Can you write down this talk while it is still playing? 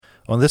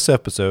On this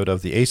episode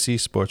of the AC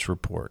Sports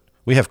Report,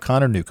 we have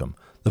Connor Newcomb,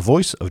 the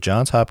voice of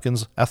Johns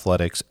Hopkins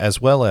Athletics,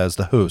 as well as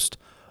the host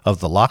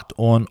of the Locked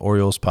On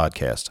Orioles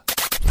podcast.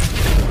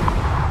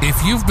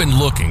 If you've been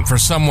looking for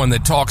someone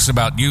that talks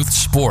about youth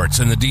sports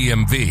in the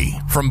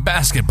DMV, from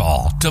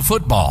basketball to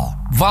football,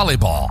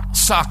 volleyball,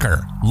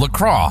 soccer,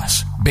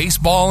 lacrosse,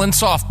 baseball, and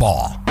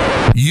softball,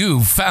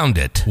 you've found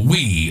it.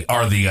 We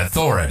are the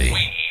authority.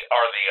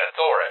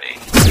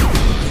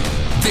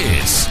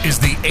 This is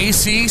the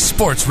AC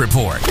Sports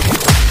Report.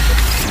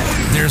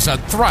 There's a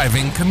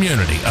thriving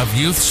community of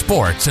youth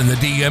sports in the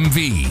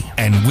DMV,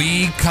 and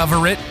we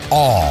cover it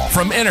all,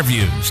 from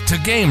interviews to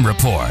game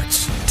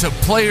reports to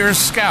players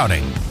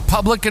scouting,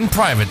 public and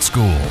private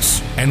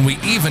schools, and we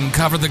even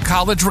cover the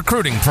college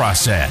recruiting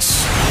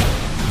process.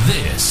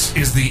 This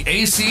is the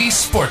AC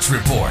Sports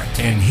Report,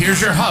 and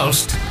here's your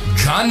host,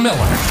 John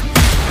Miller.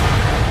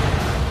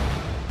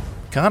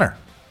 Connor,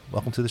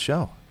 welcome to the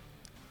show.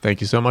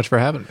 Thank you so much for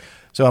having me.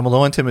 So I'm a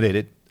little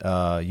intimidated.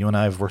 You and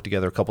I have worked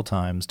together a couple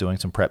times doing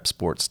some prep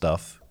sports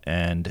stuff,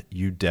 and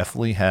you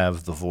definitely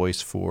have the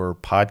voice for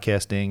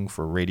podcasting,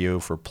 for radio,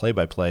 for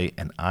play-by-play,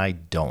 and I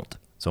don't.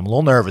 So I'm a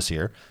little nervous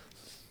here.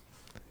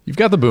 You've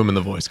got the boom in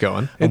the voice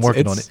going. I'm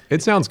working on it.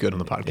 It sounds good on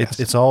the podcast.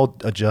 It's all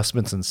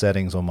adjustments and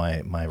settings on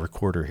my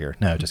recorder here.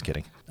 No, just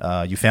kidding.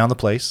 You found the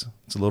place.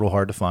 It's a little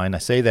hard to find. I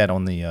say that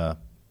on the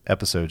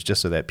episodes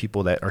just so that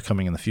people that are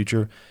coming in the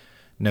future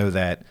know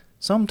that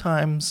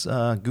sometimes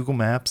Google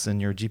Maps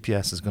and your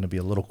GPS is going to be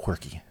a little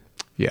quirky.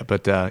 Yeah,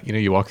 but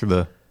you walk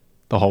through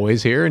the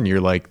hallways here, and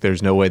you're like,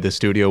 there's no way the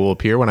studio will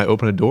appear when I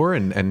open a door,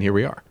 and here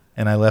we are.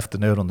 And I left the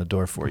note on the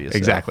door for you.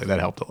 Exactly. That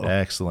helped a little.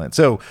 Excellent.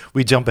 So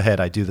we jump ahead.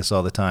 I do this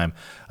all the time.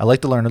 I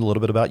like to learn a little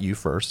bit about you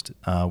first.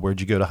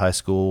 Where'd you go to high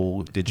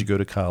school? Did you go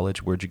to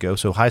college? Where'd you go?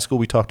 So high school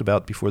we talked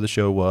about before the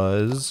show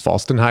was?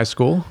 Falston High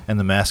School. And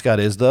the mascot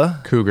is the?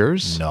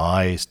 Cougars.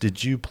 Nice.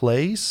 Did you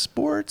play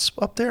sports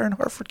up there in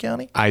Hartford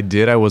County? I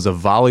did. I was a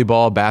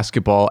volleyball,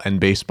 basketball,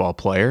 and baseball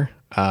player.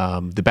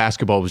 The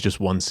basketball was just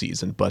one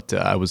season, but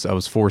I was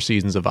 4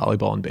 seasons of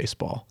volleyball and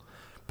baseball.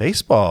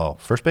 Baseball.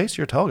 First base,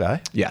 you're a tall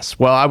guy. Yes.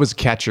 Well, I was a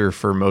catcher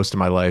for most of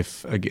my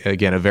life.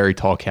 Again, a very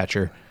tall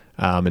catcher,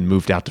 and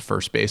moved out to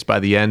first base by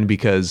the end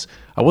because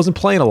I wasn't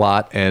playing a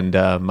lot, and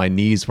my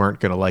knees weren't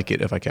going to like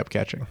it if I kept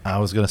catching. I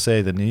was going to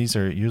say the knees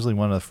are usually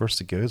one of the first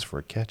that goes for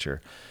a catcher.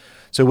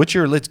 So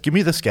let's give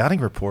me the scouting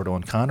report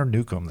on Connor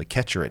Newcomb, the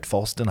catcher at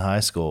Falston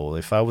High School.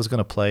 If I was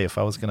going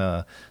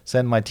to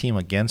send my team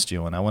against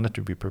you and I wanted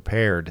to be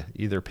prepared,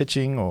 either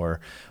pitching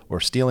or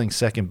stealing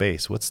second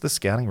base, what's the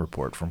scouting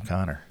report from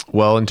Connor?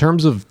 Well, in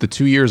terms of the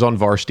 2 years on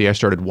varsity, I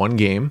started one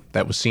game.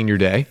 That was senior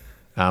day.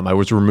 I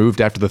was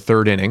removed after the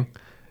third inning.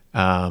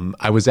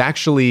 I was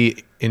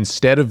actually,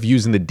 instead of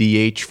using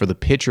the DH for the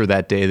pitcher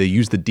that day, they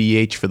used the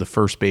DH for the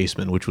first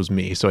baseman, which was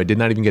me. So I did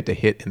not even get to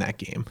hit in that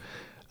game.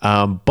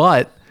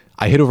 But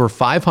I hit over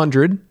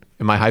 500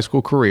 in my high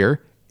school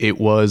career. It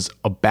was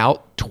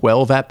about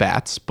 12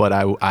 at-bats, but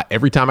I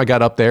every time I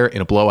got up there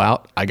in a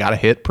blowout, I got a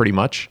hit pretty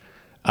much.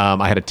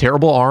 I had a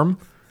terrible arm.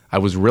 I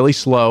was really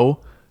slow,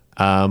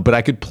 but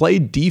I could play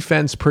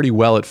defense pretty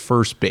well at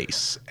first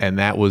base, and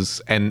that was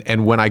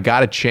and when I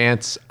got a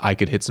chance, I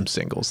could hit some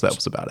singles. That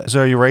was about it. So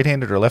are you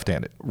right-handed or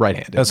left-handed?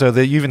 Right-handed. Oh, so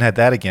you even had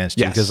that against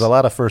you, Yes. because a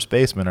lot of first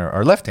basemen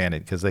are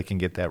left-handed because they can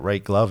get that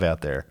right glove out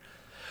there.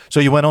 So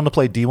you went on to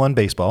play D1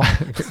 baseball.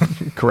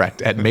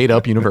 Correct, at Made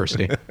Up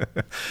University.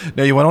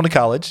 No, you went on to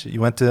college.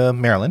 You went to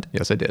Maryland.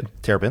 Yes, I did.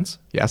 Terrapins.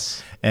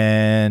 Yes.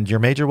 And your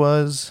major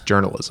was?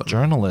 Journalism.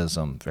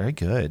 Journalism. Very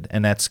good.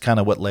 And that's kind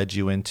of what led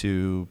you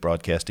into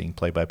broadcasting,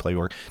 play-by-play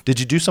work. Did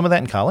you do some of that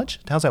in college?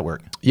 How's that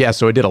work? Yeah,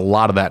 so I did a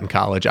lot of that in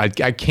college. I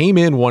came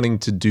in wanting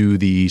to do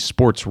the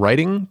sports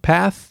writing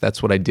path.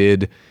 That's what I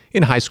did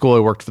in high school. I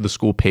worked for the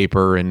school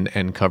paper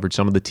and covered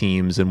some of the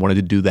teams and wanted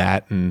to do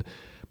that. And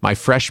my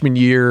freshman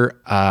year,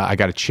 I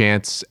got a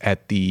chance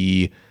at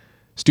the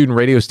student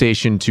radio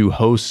station to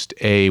host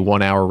a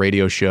 1-hour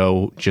radio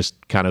show,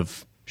 just kind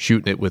of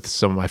shooting it with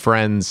some of my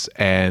friends.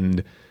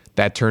 And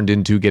that turned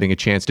into getting a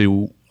chance to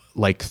do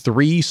like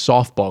 3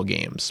 softball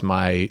games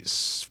my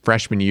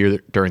freshman year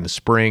during the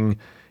spring.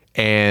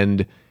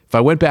 And if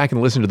I went back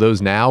and listened to those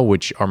now,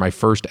 which are my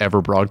first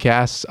ever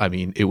broadcasts, I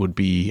mean, it would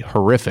be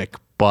horrific.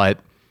 But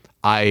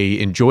I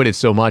enjoyed it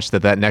so much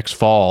that next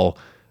fall,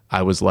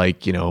 I was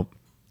like,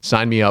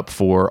 sign me up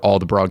for all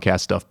the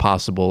broadcast stuff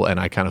possible.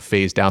 And I kind of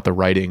phased out the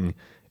writing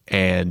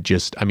and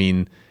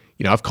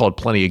I've called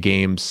plenty of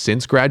games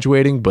since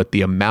graduating, but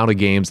the amount of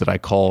games that I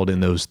called in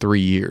those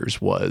 3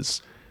 years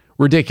was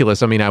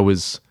ridiculous. I mean, I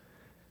was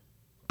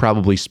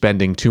probably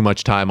spending too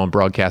much time on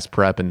broadcast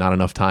prep and not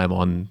enough time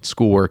on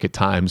schoolwork at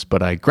times,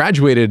 but I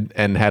graduated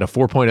and had a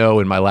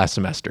 4.0 in my last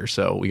semester.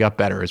 So we got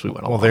better as we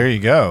went along. Well, there you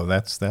go.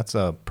 That's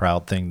a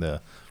proud thing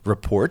to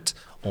report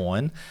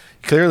on.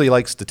 Clearly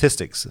like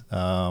statistics,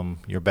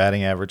 your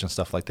batting average and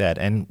stuff like that.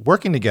 And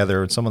working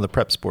together and some of the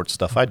prep sports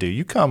stuff I do,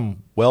 you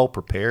come well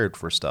prepared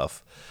for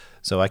stuff.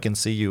 So I can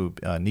see you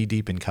knee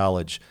deep in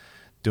college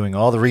doing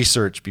all the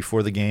research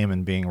before the game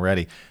and being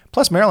ready.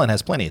 Plus Maryland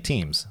has plenty of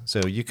teams.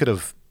 So you could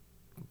have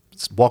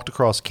walked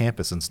across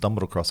campus and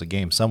stumbled across a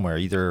game somewhere,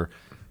 either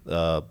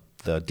the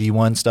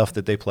D1 stuff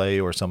that they play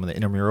or some of the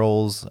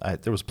intramurals.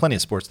 There was plenty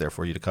of sports there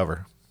for you to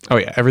cover. Oh,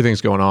 yeah.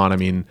 Everything's going on. I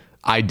mean,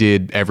 I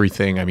did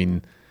everything. I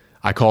mean,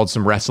 I called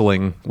some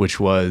wrestling, which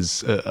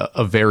was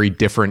a very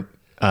different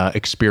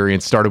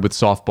experience. Started with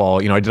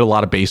softball. I did a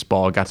lot of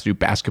baseball. Got to do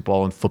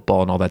basketball and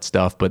football and all that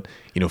stuff. But,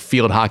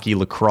 field hockey,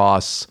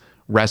 lacrosse,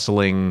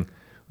 wrestling,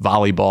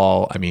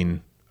 volleyball. I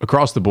mean,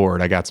 across the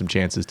board, I got some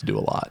chances to do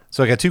a lot.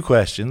 So I got 2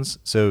 questions.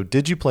 So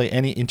did you play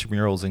any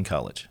intramurals in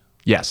college?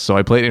 Yes. So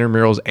I played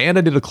intramurals and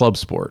I did a club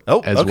sport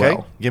as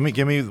well. Give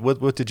me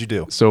what did you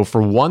do? So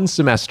for 1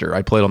 semester,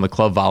 I played on the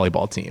club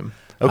volleyball team.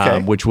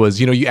 Okay. Which was,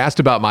 you asked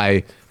about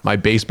my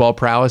baseball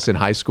prowess in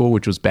high school,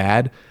 which was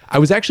bad. I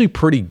was actually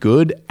pretty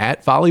good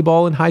at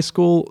volleyball in high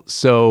school.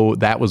 So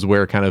that was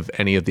where kind of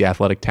any of the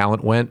athletic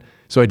talent went.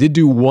 So I did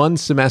do 1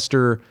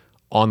 semester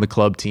on the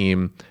club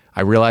team.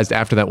 I realized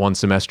after that 1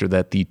 semester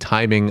that the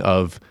timing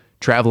of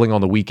traveling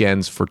on the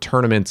weekends for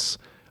tournaments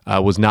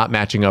was not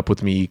matching up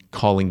with me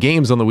calling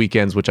games on the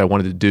weekends, which I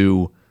wanted to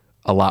do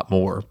a lot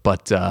more.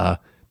 But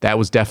that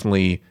was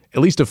definitely at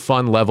least a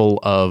fun level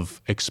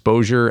of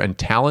exposure and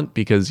talent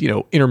because,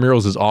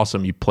 intramurals is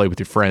awesome. You play with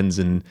your friends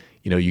and,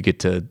 you get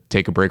to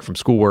take a break from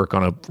schoolwork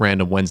on a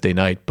random Wednesday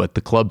night. But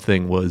the club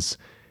thing was,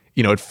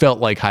 it felt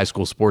like high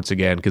school sports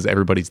again because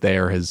everybody's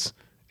there has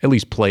at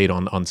least played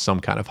on some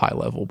kind of high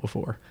level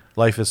before.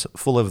 Life is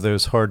full of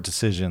those hard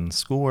decisions,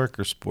 schoolwork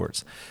or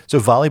sports. So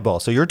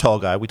volleyball. So you're a tall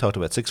guy. We talked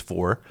about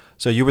 6'4".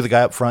 So you were the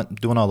guy up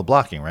front doing all the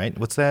blocking, right?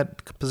 What's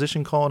that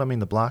position called? I mean,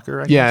 the blocker,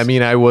 I guess? I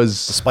mean, I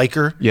was... The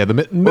spiker? Yeah, the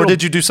middle... Or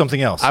did you do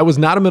something else? I was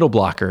not a middle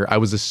blocker. I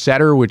was a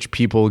setter, which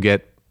people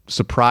get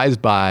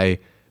surprised by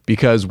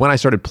because when I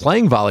started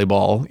playing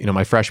volleyball,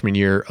 my freshman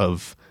year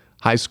of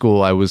high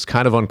school, I was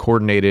kind of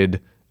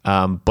uncoordinated,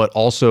 but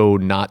also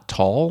not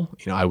tall.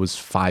 I was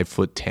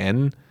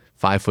 5'10",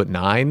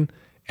 5'9".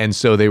 And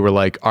so they were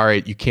like, all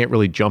right, you can't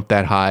really jump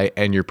that high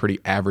and you're pretty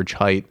average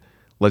height.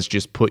 Let's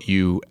just put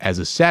you as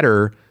a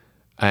setter.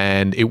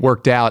 And it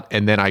worked out.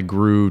 And then I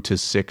grew to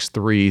 6'3",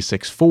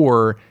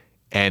 6'4",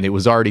 and it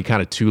was already kind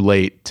of too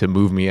late to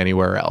move me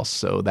anywhere else.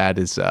 So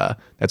that's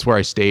where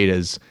I stayed.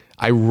 As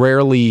I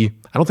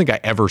don't think I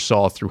ever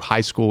saw through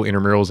high school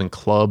intramurals and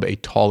club a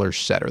taller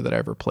setter that I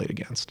ever played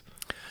against.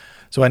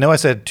 So I know I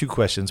said 2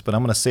 questions, but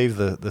I'm going to save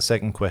the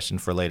second question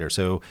for later.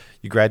 So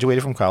you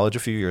graduated from college a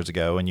few years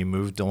ago, and you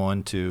moved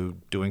on to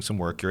doing some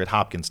work. You're at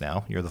Hopkins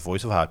now. You're the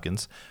voice of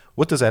Hopkins.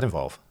 What does that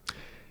involve?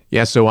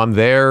 Yeah, so I'm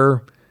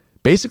there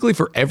basically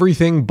for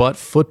everything but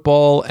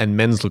football and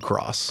men's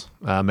lacrosse.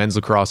 Men's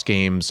lacrosse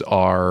games they're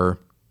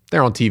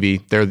on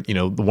TV. They're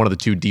one of the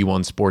 2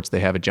 D1 sports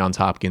they have at Johns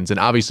Hopkins. And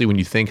obviously when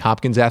you think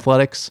Hopkins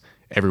athletics,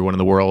 everyone in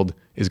the world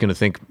is going to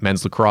think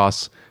men's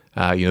lacrosse.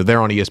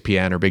 They're on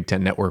ESPN or Big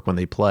Ten Network when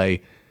they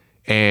play,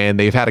 and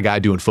they've had a guy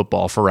doing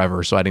football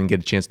forever, so I didn't get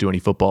a chance to do any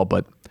football,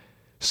 but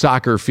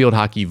soccer, field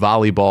hockey,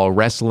 volleyball,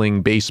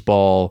 wrestling,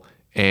 baseball,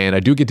 and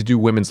I do get to do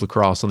women's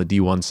lacrosse on the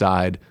D1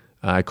 side.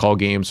 I call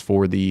games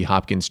for the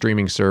Hopkins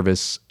streaming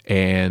service,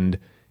 and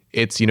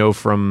it's,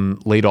 from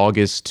late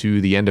August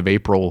to the end of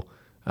April,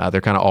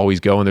 they're kind of always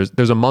going.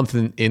 There's a month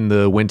in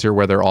the winter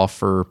where they're off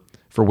for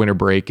winter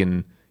break,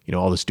 and,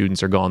 all the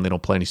students are gone. They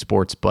don't play any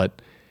sports,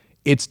 but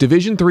it's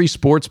Division III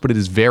sports, but it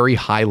is very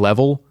high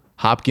level.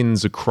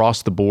 Hopkins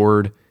across the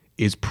board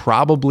is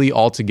probably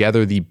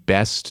altogether the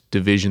best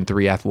Division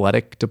III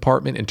athletic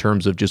department in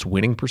terms of just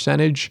winning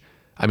percentage.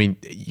 I mean,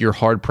 you're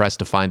hard pressed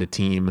to find a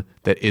team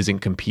that isn't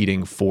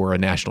competing for a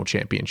national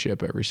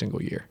championship every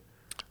single year.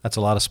 That's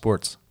a lot of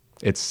sports.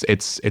 It's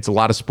a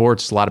lot of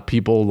sports, a lot of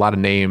people, a lot of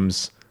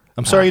names.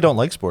 I'm sorry you don't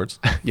like sports.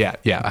 Yeah.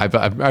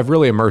 I've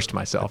really immersed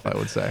myself, I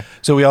would say.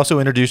 So we also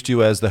introduced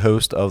you as the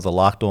host of the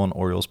Locked On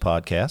Orioles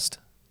podcast.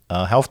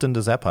 How often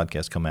does that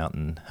podcast come out,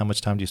 and how much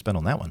time do you spend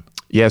on that one?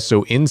 Yeah,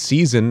 so in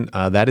season,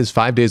 that is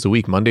 5 days a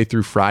week, Monday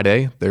through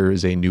Friday. There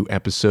is a new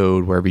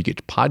episode wherever you get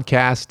your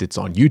podcast. It's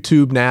on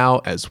YouTube now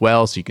as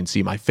well, so you can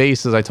see my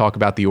face as I talk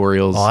about the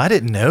Orioles. Oh, I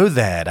didn't know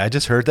that. I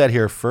just heard that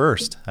here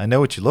first. I know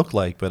what you look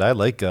like, but I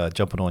like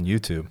jumping on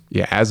YouTube.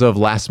 Yeah, as of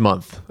last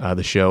month,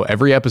 the show,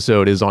 every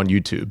episode is on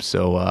YouTube.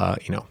 So,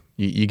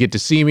 you get to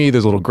see me.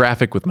 There's a little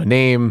graphic with my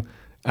name.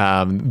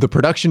 The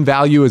production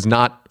value is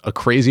not a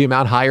crazy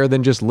amount higher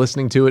than just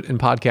listening to it in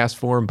podcast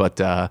form,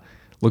 but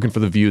looking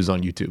for the views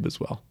on YouTube as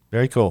well.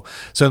 Very cool.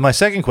 So my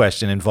second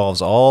question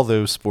involves all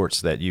those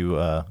sports that you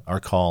are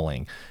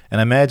calling.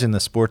 And I imagine the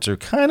sports are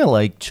kind of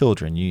like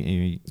children.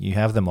 You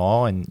have them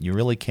all, and you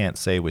really can't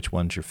say which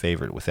one's your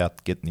favorite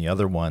without getting the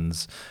other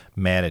ones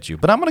mad at you.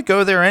 But I'm going to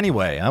go there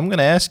anyway. I'm going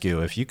to ask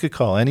you, if you could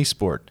call any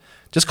sport,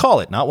 just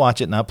call it, not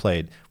watch it, not play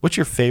it. What's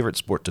your favorite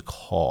sport to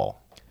call?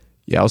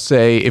 Yeah, I'll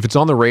say if it's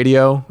on the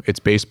radio, it's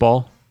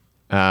baseball.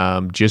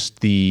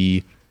 Just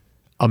the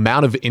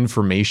amount of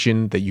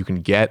information that you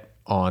can get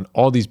on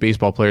all these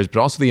baseball players, but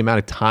also the amount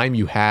of time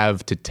you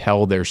have to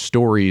tell their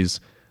stories.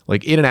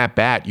 Like in an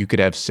at-bat, you could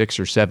have 6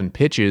 or 7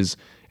 pitches,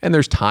 and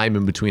there's time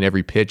in between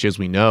every pitch, as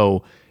we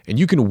know, and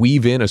you can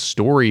weave in a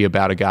story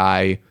about a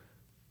guy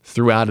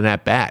throughout an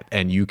at-bat,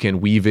 and you can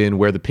weave in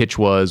where the pitch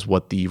was,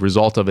 what the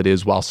result of it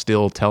is, while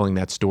still telling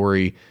that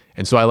story.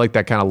 And so I like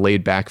that kind of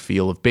laid-back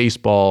feel of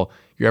baseball.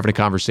 You're having a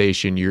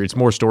conversation. It's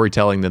more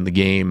storytelling than the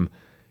game.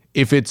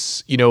 If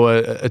it's,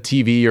 a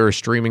TV or a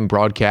streaming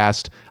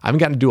broadcast, I haven't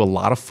gotten to do a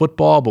lot of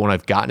football, but when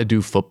I've gotten to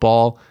do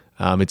football,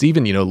 it's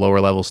even, lower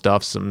level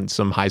stuff,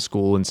 some high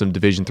school and some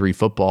Division III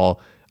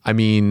football. I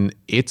mean,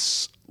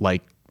 it's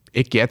like,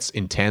 it gets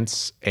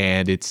intense,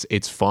 and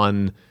it's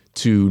fun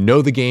to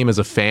know the game as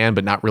a fan,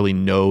 but not really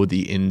know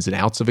the ins and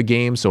outs of a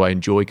game. So I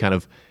enjoy kind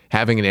of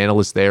having an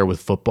analyst there with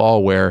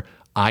football where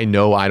I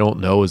know I don't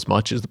know as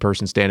much as the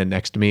person standing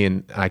next to me,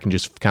 and I can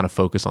just kind of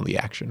focus on the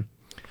action.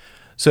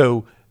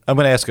 So I'm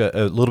going to ask a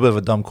little bit of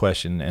a dumb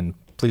question, and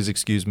please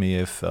excuse me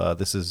if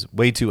this is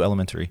way too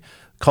elementary.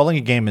 Calling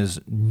a game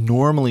is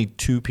normally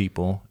two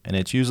people, and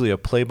it's usually a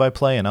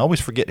play-by-play, and I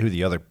always forget who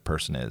the other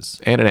person is.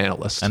 And an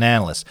analyst. An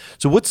analyst.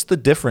 So what's the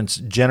difference,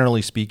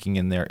 generally speaking,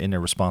 in their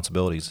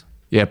responsibilities?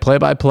 Yeah,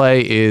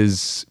 play-by-play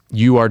is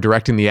you are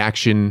directing the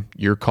action,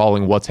 you're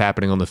calling what's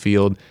happening on the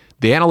field.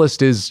 The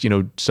analyst is,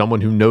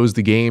 someone who knows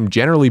the game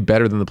generally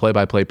better than the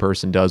play-by-play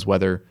person does,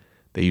 whether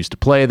they used to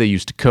play, they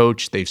used to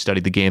coach, they've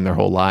studied the game their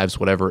whole lives,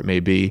 whatever it may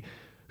be.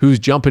 Who's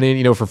jumping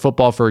in, for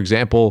football, for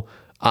example,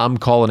 I'm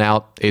calling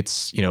out,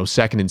 it's,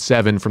 2nd and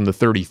 7 from the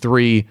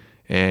 33,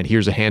 and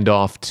here's a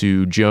handoff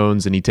to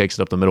Jones, and he takes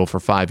it up the middle for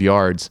 5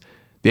 yards.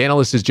 The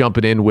analyst is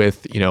jumping in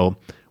with,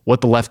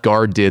 what the left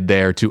guard did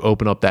there to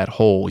open up that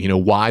hole,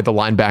 why the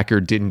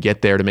linebacker didn't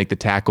get there to make the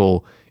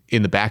tackle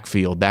in the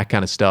backfield, that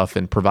kind of stuff,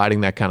 and providing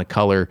that kind of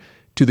color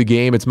to the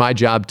game. It's my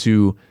job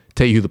to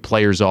tell you who the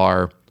players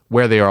are,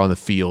 where they are on the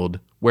field,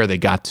 where they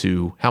got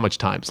to, how much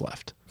time's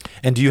left.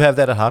 And do you have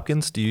that at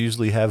Hopkins? Do you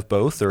usually have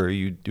both, or are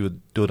you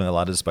doing a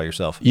lot of this by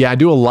yourself? Yeah, I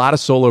do a lot of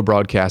solo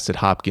broadcasts at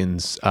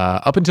Hopkins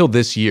up until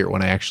this year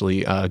when I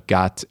actually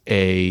got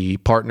a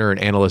partner and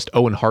analyst,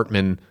 Owen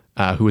Hartman,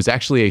 who is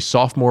actually a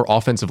sophomore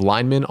offensive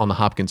lineman on the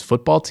Hopkins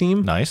football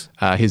team. Nice.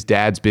 His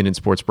dad's been in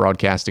sports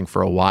broadcasting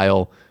for a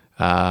while,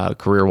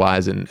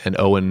 career-wise, and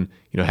Owen,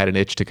 had an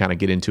itch to kind of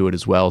get into it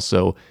as well.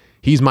 So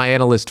he's my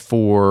analyst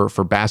for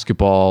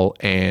basketball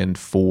and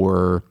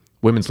for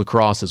women's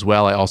lacrosse as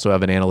well. I also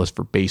have an analyst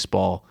for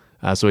baseball.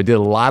 So I did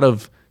a lot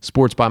of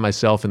sports by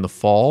myself in the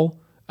fall,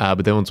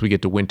 but then once we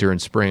get to winter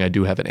and spring, I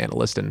do have an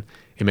analyst, and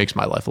it makes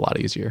my life a lot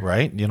easier.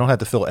 Right? You don't have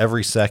to fill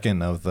every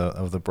second of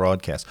the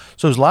broadcast.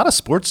 So there's a lot of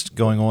sports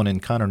going on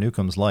in Connor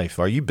Newcomb's life.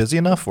 Are you busy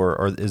enough,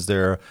 or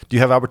do you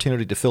have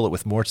opportunity to fill it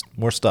with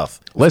more stuff?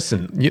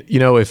 Listen,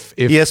 if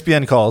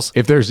ESPN calls,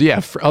 if there's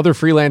other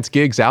freelance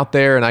gigs out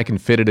there and I can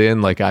fit it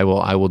in, like I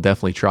will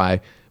definitely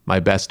try my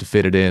best to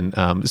fit it in.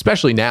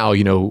 Especially now,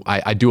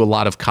 I do a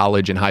lot of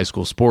college and high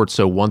school sports.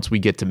 So once we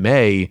get to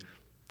May,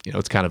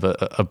 it's kind of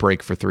a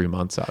break for 3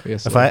 months,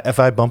 obviously. If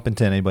I bump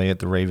into anybody at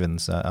the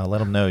Ravens, I'll let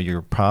them know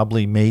you're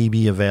probably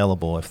maybe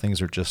available if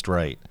things are just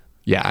right.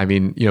 Yeah, I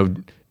mean,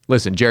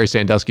 listen, Jerry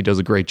Sandusky does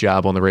a great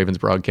job on the Ravens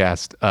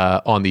broadcast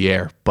on the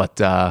air. But,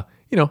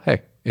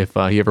 hey, if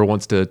he ever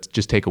wants to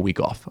just take a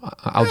week off,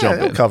 I'll jump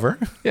in. He'll cover.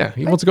 Yeah,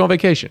 he wants to go on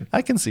vacation.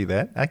 I can see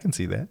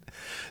that.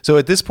 So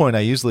at this point,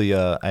 I usually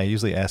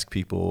ask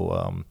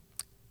people,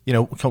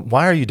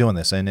 why are you doing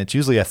this? And it's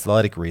usually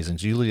athletic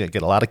reasons. Usually I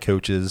get a lot of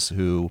coaches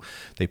who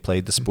they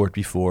played the sport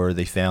before.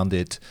 They found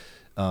it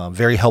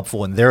very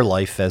helpful in their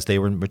life as they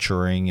were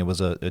maturing. It was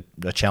a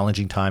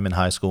challenging time in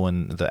high school,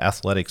 and the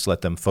athletics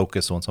let them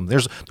focus on something.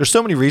 There's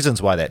so many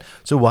reasons why that.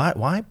 So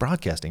why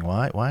broadcasting?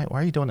 Why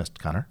are you doing this,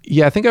 Connor?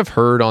 Yeah, I think I've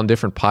heard on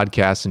different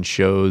podcasts and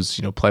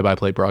shows,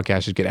 play-by-play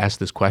broadcasters get asked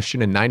this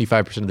question, and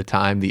 95% of the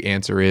time the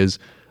answer is,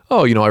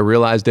 I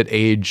realized at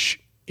age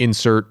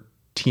insert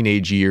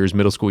teenage years,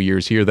 middle school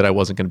years here, that I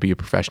wasn't going to be a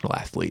professional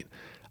athlete.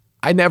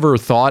 I never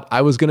thought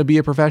I was going to be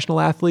a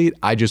professional athlete.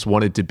 I just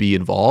wanted to be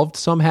involved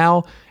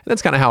somehow. And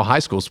that's kind of how high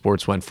school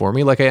sports went for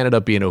me. Like, I ended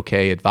up being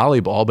okay at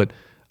volleyball, but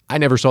I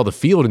never saw the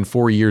field in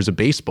 4 years of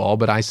baseball,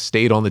 but I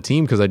stayed on the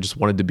team because I just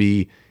wanted to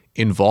be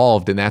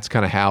involved. And that's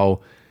kind of how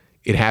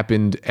it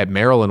happened at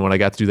Maryland when I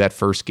got to do that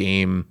first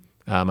game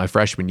my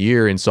freshman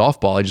year in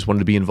softball. I just wanted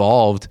to be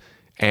involved,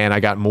 and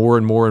I got more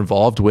and more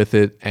involved with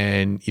it.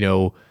 And,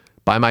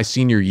 by my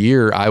senior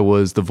year, I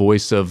was the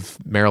voice of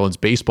Maryland's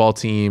baseball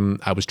team.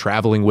 I was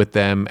traveling with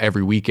them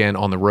every weekend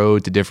on the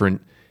road to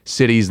different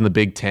cities in the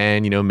Big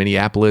Ten,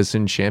 Minneapolis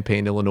and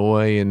Champaign,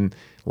 Illinois, and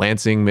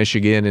Lansing,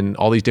 Michigan, and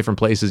all these different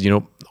places,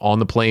 on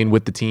the plane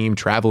with the team,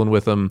 traveling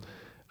with them,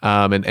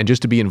 and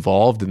just to be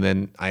involved. And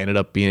then I ended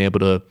up being able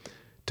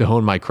to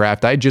hone my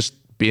craft. I had just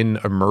been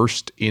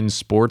immersed in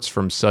sports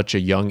from such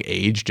a young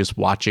age, just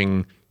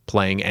watching,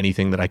 playing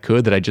anything that I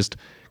could, that I just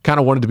kind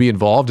of wanted to be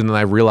involved. And then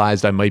I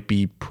realized I might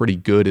be pretty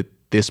good at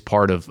this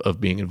part of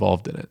being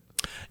involved in it.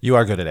 You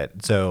are good at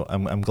it. So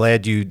I'm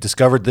glad you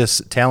discovered this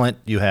talent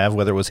you have,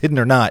 whether it was hidden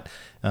or not,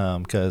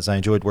 because I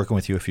enjoyed working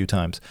with you a few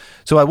times.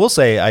 So I will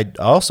say, I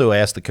also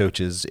asked the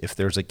coaches if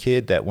there's a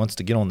kid that wants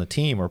to get on the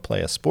team or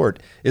play a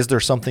sport, is there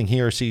something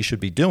he or she should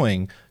be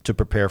doing to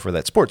prepare for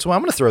that sport? So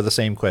I'm going to throw the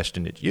same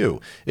question at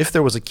you. If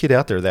there was a kid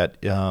out there that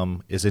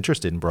is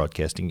interested in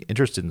broadcasting,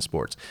 interested in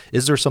sports,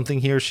 is there something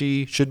he or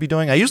she should be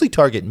doing? I usually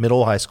target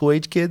middle, high school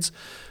age kids.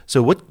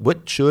 So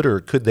what should or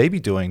could they be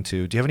doing do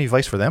you have any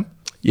advice for them?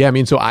 Yeah, I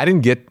mean, so I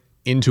didn't get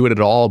into it at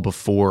all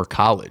before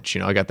college.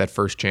 I got that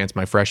first chance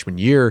my freshman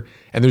year.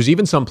 And there's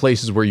even some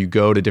places where you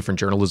go to different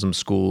journalism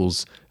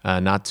schools,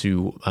 not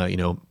to,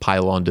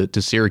 pile on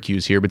to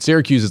Syracuse here, but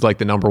Syracuse is like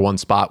the number one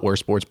spot where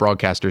sports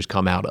broadcasters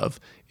come out of,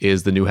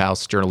 is the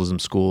Newhouse Journalism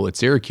School at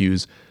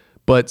Syracuse.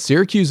 But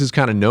Syracuse is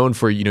kind of known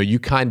for, you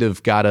kind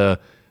of got to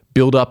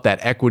build up that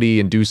equity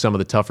and do some of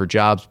the tougher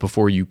jobs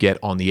before you get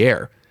on the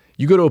air.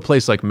 You go to a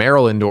place like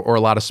Maryland or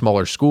a lot of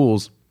smaller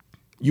schools,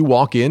 you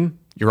walk in,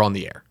 you're on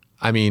the air.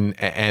 I mean,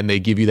 and they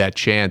give you that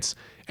chance.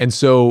 And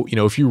so,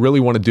 if you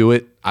really want to do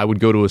it, I would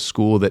go to a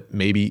school that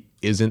maybe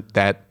isn't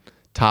that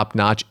top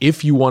notch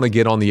if you want to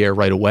get on the air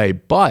right away.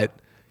 But,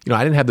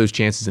 I didn't have those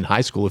chances in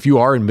high school. If you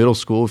are in middle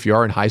school, if you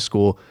are in high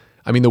school,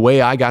 I mean, the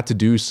way I got to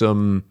do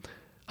some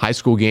high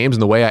school games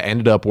and the way I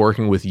ended up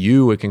working with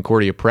you at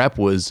Concordia Prep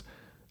was,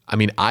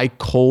 I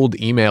cold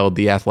emailed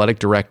the athletic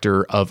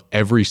director of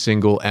every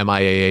single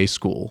MIAA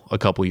school a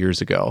couple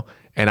years ago.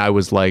 And I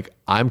was like,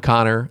 I'm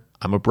Connor.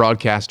 I'm a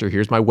broadcaster.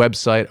 Here's my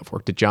website. I've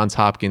worked at Johns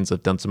Hopkins.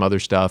 I've done some other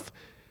stuff.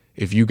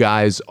 If you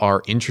guys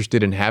are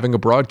interested in having a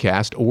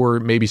broadcast,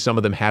 or maybe some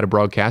of them had a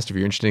broadcast, if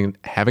you're interested in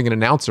having an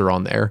announcer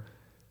on there,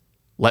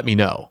 let me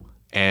know.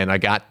 And I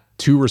got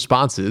 2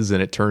 responses,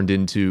 and it turned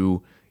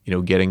into,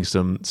 getting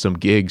some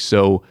gigs.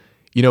 So,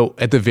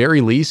 at the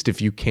very least,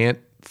 if you can't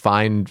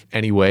find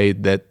any way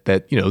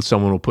that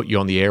someone will put you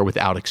on the air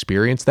without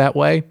experience that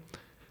way,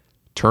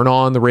 turn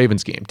on the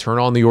Ravens game, turn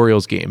on the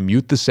Orioles game,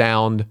 mute the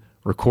sound,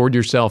 record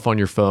yourself on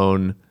your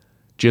phone,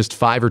 just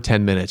 5 or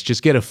 10 minutes.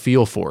 Just get a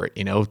feel for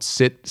it.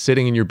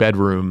 Sitting in your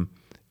bedroom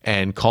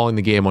and calling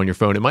the game on your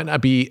phone. It might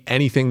not be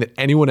anything that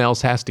anyone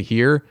else has to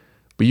hear,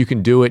 but you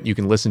can do it. You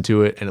can listen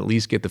to it and at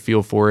least get the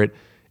feel for it.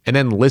 And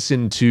then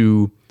listen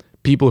to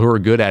people who are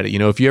good at it.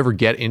 If you ever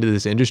get into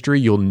this industry,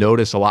 you'll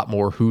notice a lot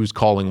more who's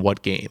calling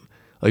what game.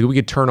 Like, we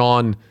could turn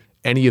on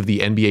any of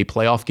the NBA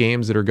playoff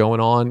games that are going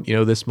on,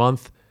 this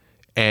month,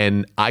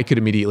 and I could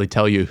immediately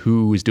tell you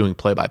who is doing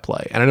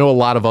play-by-play. And I know a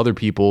lot of other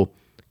people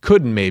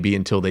couldn't maybe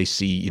until they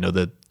see,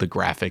 the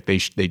graphic. They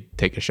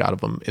take a shot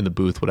of them in the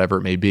booth, whatever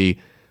it may be.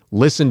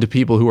 Listen to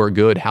people who are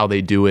good, how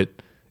they do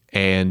it,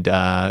 and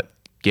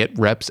get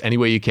reps any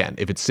way you can.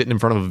 If it's sitting in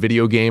front of a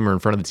video game or in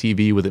front of the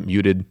TV with it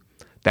muted,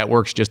 that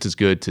works just as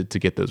good to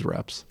get those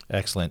reps.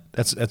 Excellent.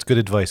 That's good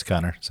advice,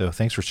 Connor. So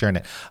thanks for sharing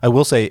it. I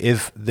will say,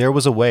 if there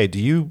was a way,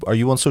 are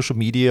you on social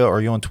media? Or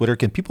are you on Twitter?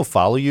 Can people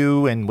follow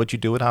you and what you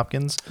do at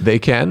Hopkins? They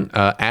can,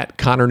 at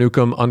Connor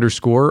Newcomb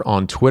 _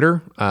 on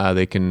Twitter.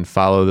 They can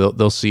follow.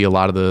 They'll see a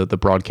lot of the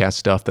broadcast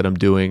stuff that I'm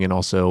doing, and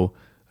also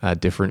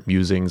different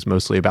musings,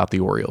 mostly about the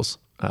Orioles,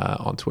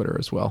 on Twitter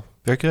as well.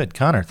 Very good.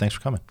 Connor, thanks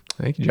for coming.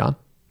 Thank you, John.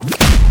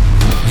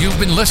 You've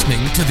been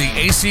listening to the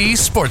AC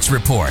Sports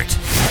Report.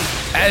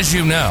 As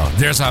you know,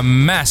 there's a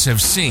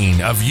massive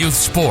scene of youth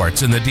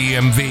sports in the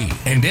DMV,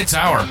 and it's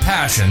our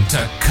passion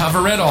to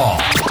cover it all.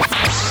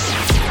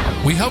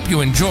 We hope you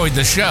enjoyed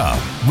the show.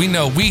 We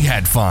know we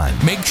had fun.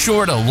 Make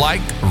sure to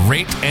like,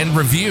 rate, and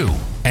review.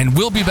 And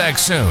we'll be back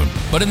soon.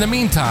 But in the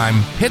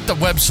meantime, hit the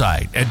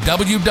website at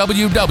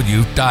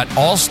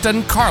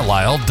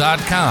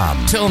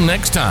www.alstoncarlisle.com. Till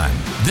next time,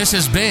 this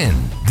has been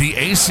the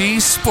AC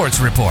Sports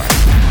Report.